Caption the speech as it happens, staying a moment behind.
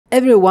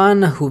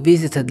Everyone who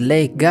visited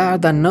Lake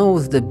Garda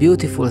knows the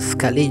beautiful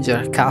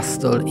Scaliger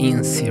Castle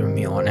in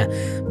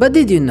Sirmione, but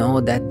did you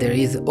know that there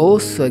is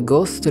also a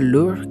ghost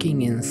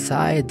lurking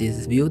inside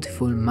this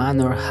beautiful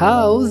manor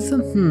house?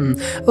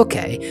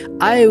 Okay,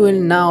 I will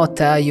now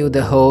tell you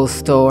the whole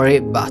story,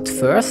 but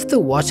first,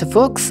 watch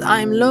folks,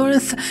 I'm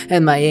Lawrence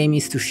and my aim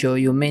is to show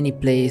you many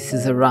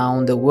places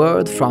around the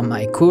world from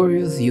my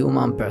curious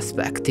human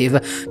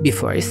perspective.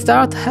 Before I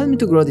start, help me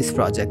to grow this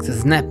project,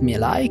 snap me a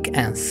like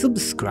and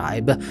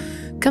subscribe.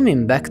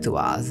 Coming back to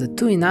us,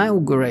 to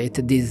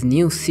inaugurate this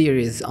new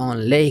series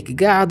on Lake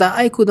Garda,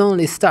 I could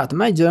only start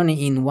my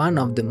journey in one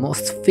of the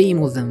most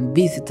famous and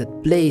visited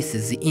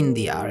places in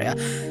the area.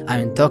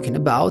 I'm talking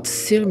about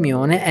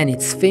Sirmione and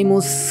its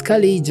famous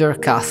Scaliger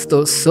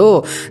Castle,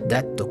 so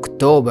that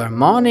October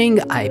morning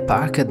I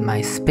parked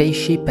my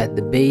spaceship at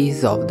the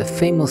base of the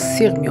famous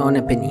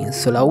Sirmione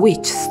Peninsula,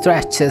 which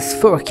stretches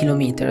 4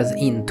 kilometers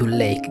into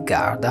Lake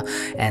Garda,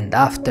 and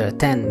after a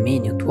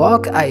 10-minute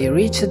walk I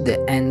reached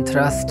the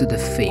entrance to the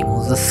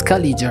famous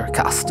Scaliger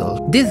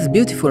Castle. This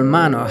beautiful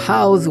manor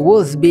house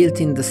was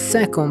built in the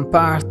second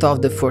part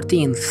of the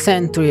 14th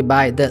century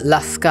by the La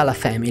Scala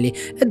family,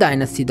 a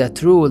dynasty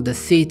that ruled the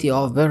city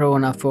of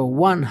Verona for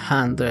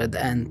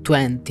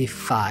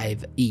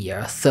 125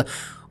 years.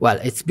 Well,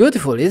 it's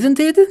beautiful, isn't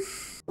it?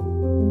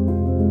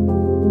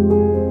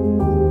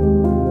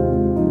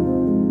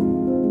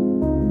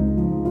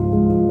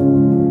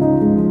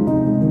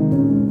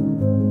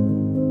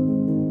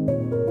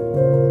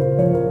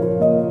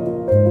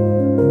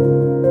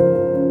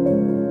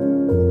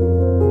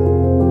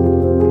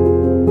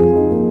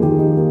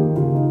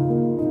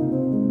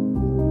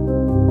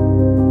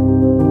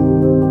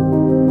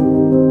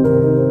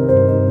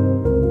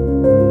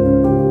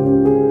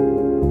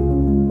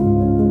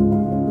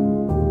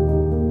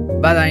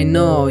 But I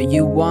know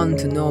you want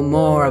to know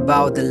more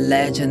about the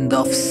legend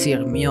of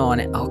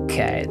Sirmione.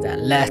 Okay,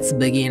 then let's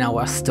begin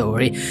our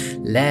story.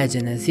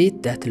 Legend has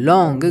it that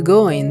long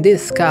ago in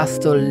this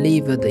castle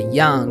lived a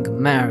young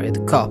married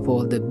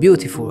couple, the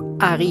beautiful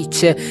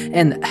Arice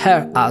and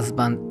her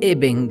husband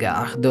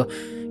Ebengardo.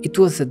 It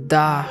was a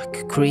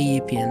dark,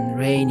 creepy and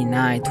rainy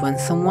night when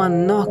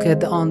someone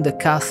knocked on the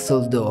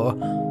castle door.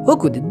 Who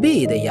could it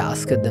be? They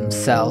asked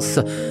themselves.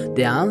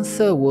 The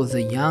answer was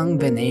a young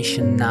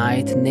Venetian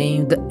knight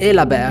named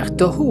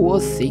Elaberto who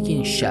was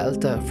seeking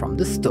shelter from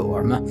the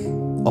storm.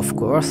 Of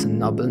course, a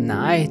noble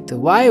knight.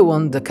 Why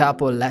won't the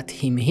couple let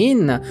him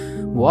in?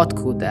 What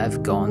could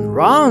have gone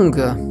wrong?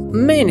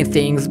 Many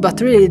things, but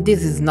really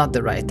this is not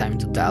the right time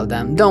to tell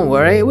them. Don't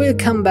worry, we'll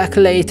come back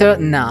later.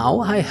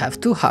 Now I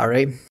have to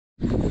hurry.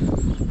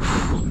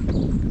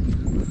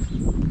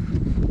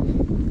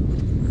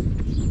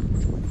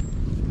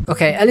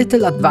 Okay, a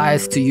little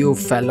advice to you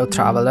fellow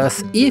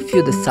travelers. If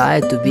you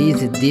decide to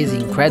visit this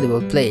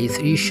incredible place,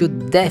 you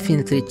should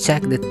definitely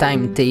check the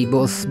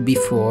timetables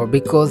before,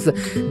 because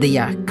they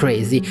are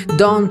crazy.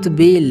 Don't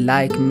be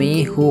like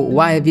me who,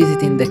 while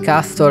visiting the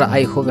castle,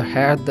 I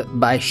overheard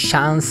by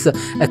chance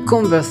a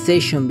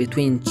conversation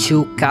between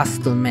two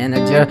castle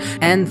managers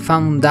and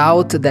found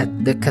out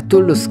that the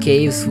Catullus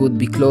caves would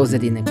be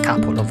closed in a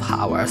couple of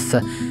hours.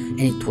 And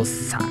it was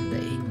Sunday.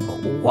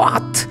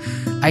 What?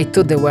 I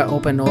thought they were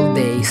open all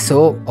day,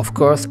 so of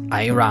course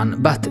I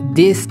ran, but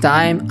this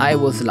time I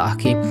was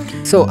lucky.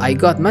 So I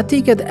got my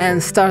ticket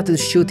and started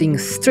shooting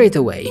straight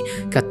away.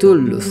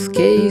 Catullus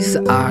caves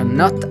are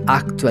not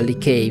actually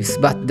caves,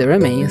 but the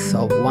remains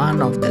of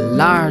one of the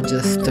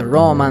largest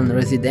Roman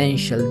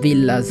residential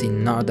villas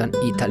in northern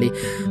Italy.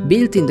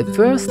 Built in the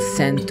 1st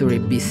century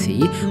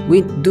BC,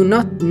 we do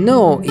not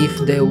know if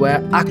they were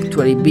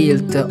actually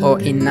built or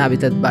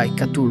inhabited by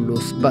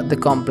Catullus, but the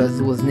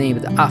complex was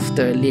named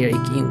after a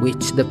lyric in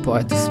which the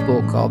poet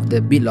spoke of the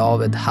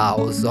beloved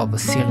house of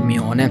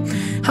Sirmione.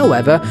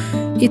 However,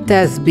 it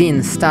has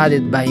been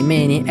studied by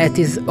many and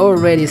is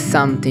already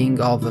something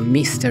of a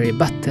mystery,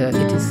 but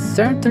it is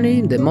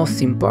certainly the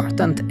most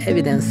important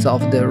evidence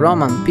of the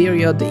Roman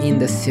period in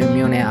the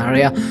Sirmione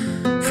area.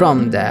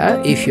 From there,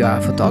 if you are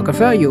a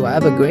photographer, you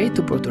have a great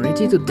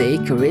opportunity to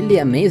take really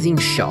amazing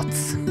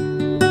shots.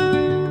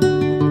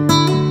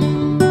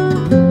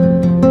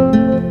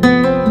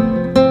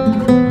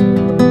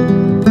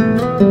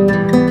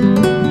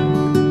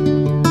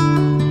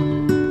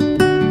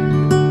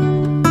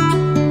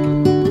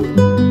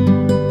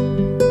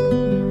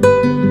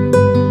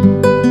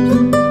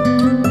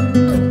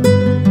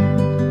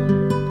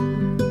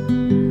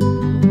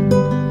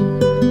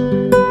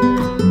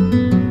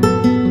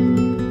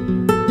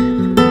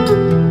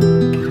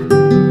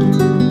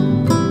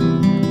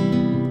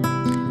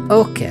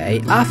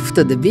 Okay,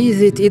 after the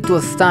visit it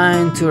was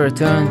time to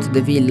return to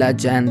the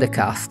village and the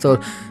castle,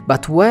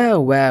 but where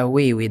were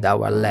we with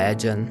our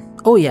legend?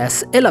 Oh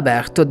yes,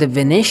 Elaberto, the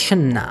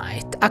Venetian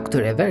knight,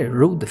 actually a very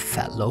rude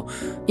fellow.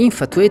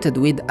 Infatuated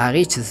with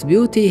Arice's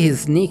beauty, he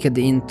sneaked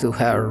into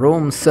her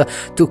rooms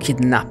to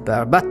kidnap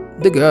her, but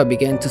the girl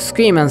began to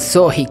scream and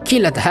so he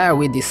killed her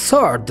with his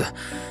sword.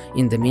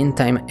 In the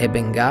meantime, a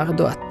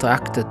Bengardo,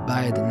 attracted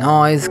by the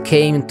noise,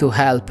 came to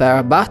help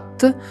her,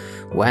 but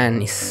when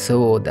he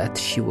saw that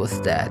she was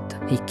dead,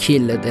 he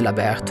killed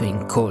Elaberto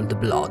in cold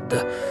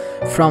blood.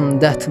 From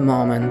that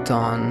moment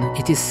on,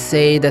 it is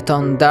said that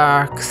on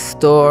dark,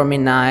 stormy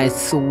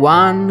nights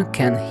one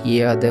can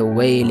hear the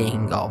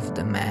wailing of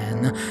the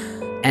man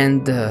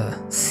and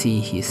see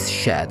his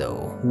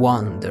shadow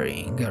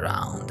wandering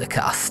around the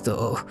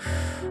castle.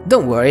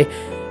 Don't worry,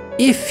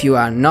 if you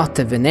are not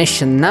a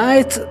Venetian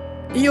knight,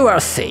 you are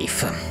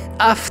safe.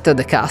 After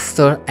the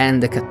castle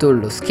and the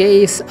Catullus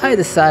caves, I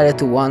decided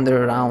to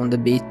wander around a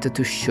bit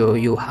to show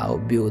you how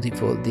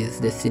beautiful this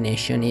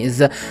destination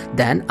is.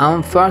 Then,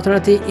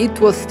 unfortunately, it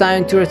was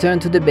time to return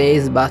to the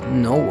base, but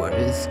no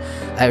worries.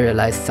 I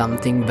realized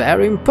something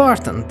very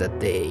important that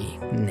day,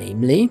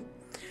 namely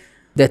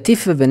that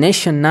if a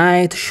Venetian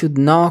knight should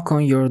knock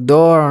on your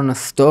door on a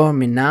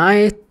stormy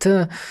night,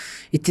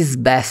 it is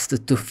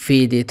best to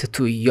feed it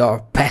to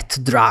your pet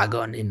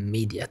dragon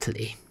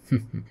immediately.